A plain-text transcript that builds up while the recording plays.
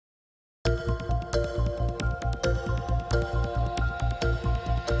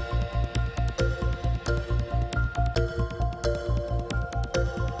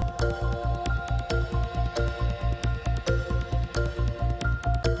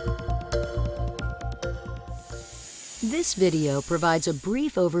This video provides a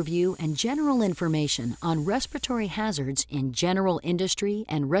brief overview and general information on respiratory hazards in general industry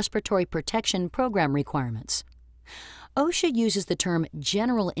and respiratory protection program requirements. OSHA uses the term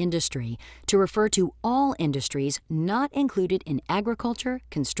general industry to refer to all industries not included in agriculture,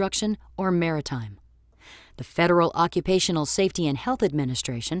 construction, or maritime. The Federal Occupational Safety and Health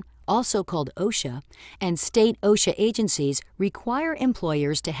Administration, also called OSHA, and state OSHA agencies require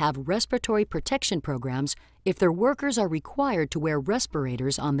employers to have respiratory protection programs if their workers are required to wear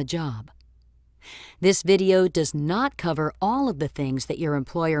respirators on the job. This video does not cover all of the things that your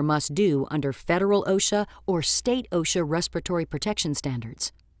employer must do under federal OSHA or state OSHA respiratory protection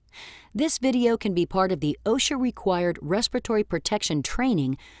standards. This video can be part of the OSHA-required respiratory protection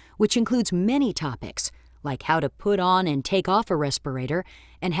training, which includes many topics, like how to put on and take off a respirator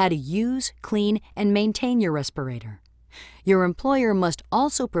and how to use, clean, and maintain your respirator. Your employer must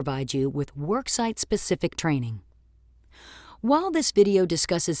also provide you with worksite-specific training. While this video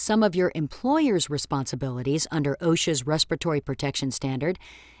discusses some of your employer's responsibilities under OSHA's respiratory protection standard,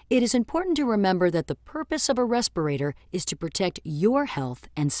 it is important to remember that the purpose of a respirator is to protect your health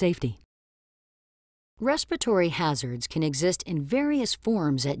and safety. Respiratory hazards can exist in various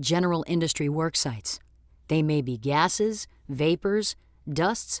forms at general industry worksites. They may be gases, vapors,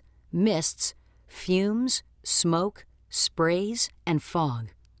 dusts, mists, fumes, smoke, sprays, and fog.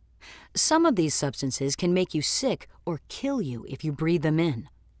 Some of these substances can make you sick or kill you if you breathe them in.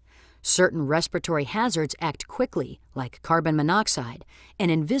 Certain respiratory hazards act quickly, like carbon monoxide, an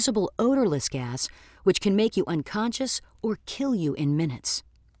invisible odorless gas which can make you unconscious or kill you in minutes.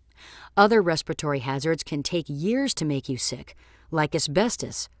 Other respiratory hazards can take years to make you sick, like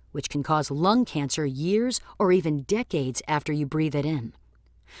asbestos, which can cause lung cancer years or even decades after you breathe it in.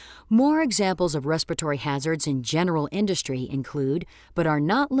 More examples of respiratory hazards in general industry include, but are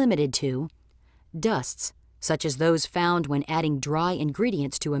not limited to, dusts, such as those found when adding dry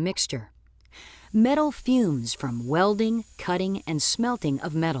ingredients to a mixture, metal fumes from welding, cutting, and smelting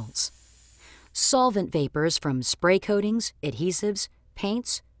of metals, solvent vapors from spray coatings, adhesives,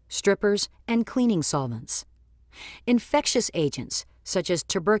 paints, strippers, and cleaning solvents, infectious agents, such as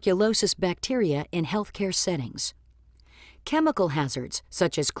tuberculosis bacteria in healthcare settings, chemical hazards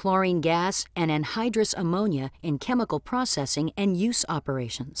such as chlorine gas and anhydrous ammonia in chemical processing and use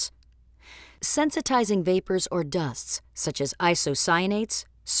operations, sensitizing vapors or dusts such as isocyanates,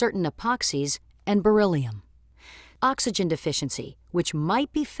 certain epoxies, and beryllium, oxygen deficiency, which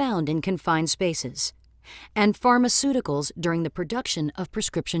might be found in confined spaces, and pharmaceuticals during the production of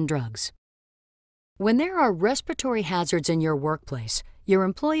prescription drugs. When there are respiratory hazards in your workplace, your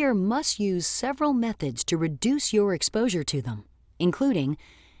employer must use several methods to reduce your exposure to them, including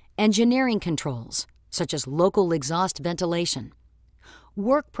engineering controls, such as local exhaust ventilation,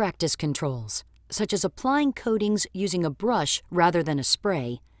 work practice controls, such as applying coatings using a brush rather than a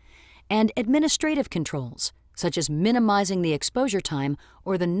spray, and administrative controls, such as minimizing the exposure time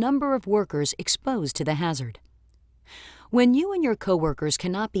or the number of workers exposed to the hazard. When you and your coworkers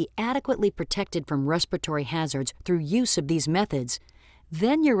cannot be adequately protected from respiratory hazards through use of these methods,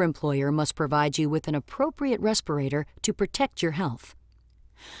 then your employer must provide you with an appropriate respirator to protect your health.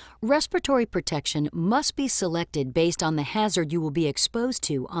 Respiratory protection must be selected based on the hazard you will be exposed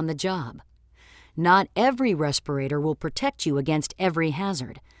to on the job. Not every respirator will protect you against every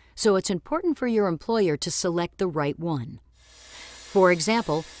hazard, so it's important for your employer to select the right one. For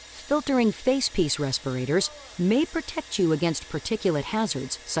example, filtering facepiece respirators may protect you against particulate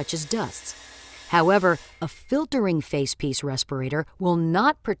hazards such as dusts. However, a filtering facepiece respirator will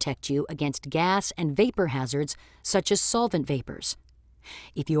not protect you against gas and vapor hazards such as solvent vapors.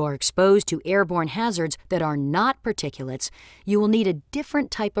 If you are exposed to airborne hazards that are not particulates, you will need a different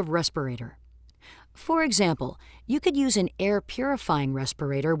type of respirator. For example, you could use an air purifying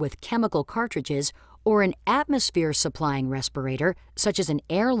respirator with chemical cartridges or an atmosphere-supplying respirator, such as an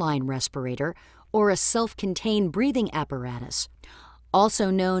airline respirator or a self-contained breathing apparatus, also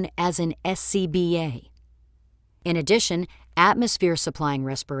known as an SCBA. In addition, atmosphere-supplying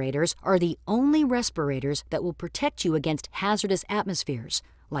respirators are the only respirators that will protect you against hazardous atmospheres,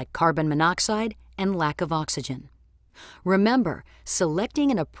 like carbon monoxide and lack of oxygen. Remember, selecting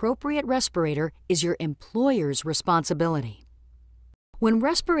an appropriate respirator is your employer's responsibility. When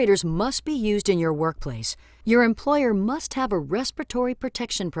respirators must be used in your workplace, your employer must have a respiratory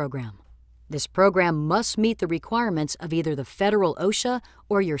protection program. This program must meet the requirements of either the federal OSHA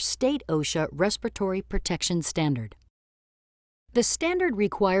or your state OSHA respiratory protection standard. The standard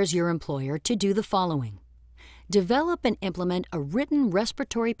requires your employer to do the following: develop and implement a written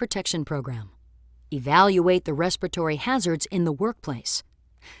respiratory protection program, evaluate the respiratory hazards in the workplace,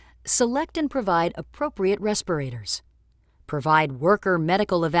 select and provide appropriate respirators, provide worker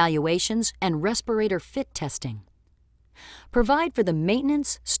medical evaluations and respirator fit testing, provide for the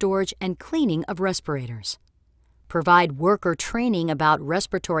maintenance, storage, and cleaning of respirators, provide worker training about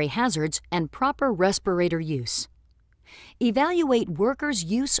respiratory hazards and proper respirator use, evaluate workers'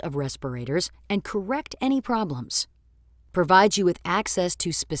 use of respirators and correct any problems, provide you with access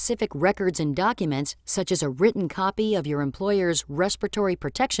to specific records and documents such as a written copy of your employer's respiratory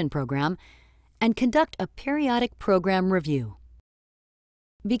protection program, and conduct a periodic program review.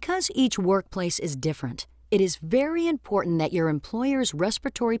 Because each workplace is different, it is very important that your employer's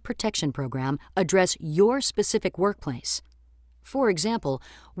respiratory protection program address your specific workplace. For example,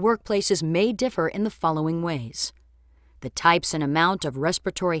 workplaces may differ in the following ways: the types and amount of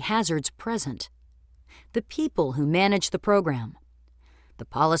respiratory hazards present, the people who manage the program,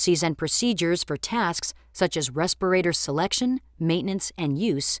 the policies and procedures for tasks such as respirator selection, maintenance, and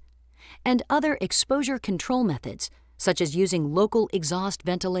use, and other exposure control methods such as using local exhaust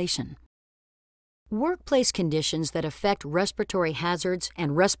ventilation. Workplace conditions that affect respiratory hazards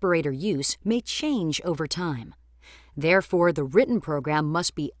and respirator use may change over time. Therefore, the written program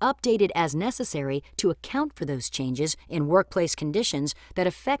must be updated as necessary to account for those changes in workplace conditions that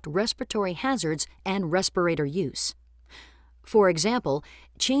affect respiratory hazards and respirator use. For example,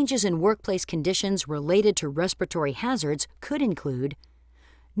 changes in workplace conditions related to respiratory hazards could include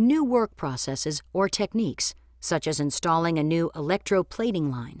new work processes or techniques, such as installing a new electroplating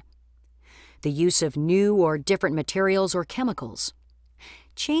line, the use of new or different materials or chemicals,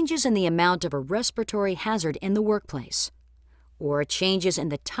 changes in the amount of a respiratory hazard in the workplace, or changes in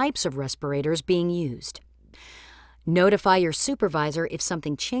the types of respirators being used. Notify your supervisor if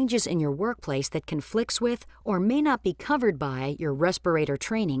something changes in your workplace that conflicts with or may not be covered by your respirator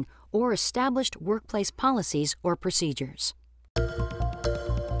training or established workplace policies or procedures.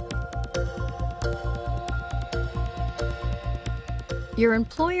 Your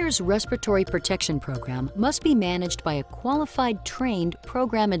employer's respiratory protection program must be managed by a qualified, trained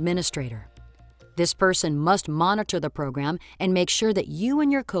program administrator. This person must monitor the program and make sure that you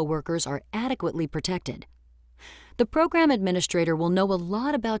and your coworkers are adequately protected. The program administrator will know a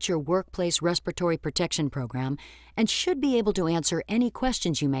lot about your workplace respiratory protection program and should be able to answer any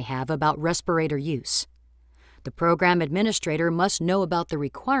questions you may have about respirator use. The program administrator must know about the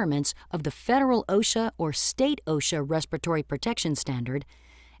requirements of the federal OSHA or state OSHA respiratory protection standard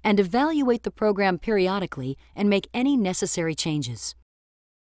and evaluate the program periodically and make any necessary changes.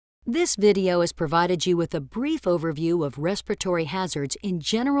 This video has provided you with a brief overview of respiratory hazards in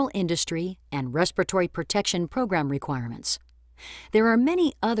general industry and respiratory protection program requirements. There are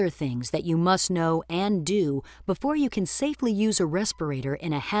many other things that you must know and do before you can safely use a respirator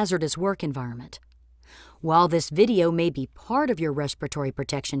in a hazardous work environment. While this video may be part of your respiratory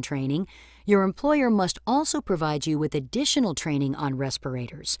protection training, your employer must also provide you with additional training on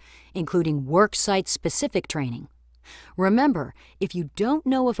respirators, including worksite-specific training. Remember, if you don't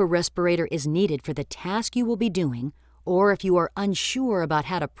know if a respirator is needed for the task you will be doing, or if you are unsure about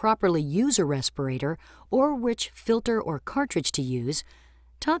how to properly use a respirator or which filter or cartridge to use,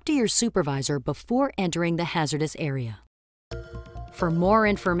 talk to your supervisor before entering the hazardous area. For more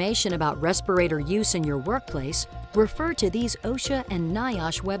information about respirator use in your workplace, refer to these OSHA and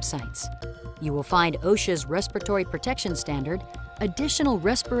NIOSH websites. You will find OSHA's Respiratory Protection Standard, additional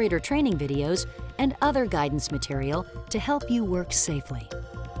respirator training videos, and other guidance material to help you work safely.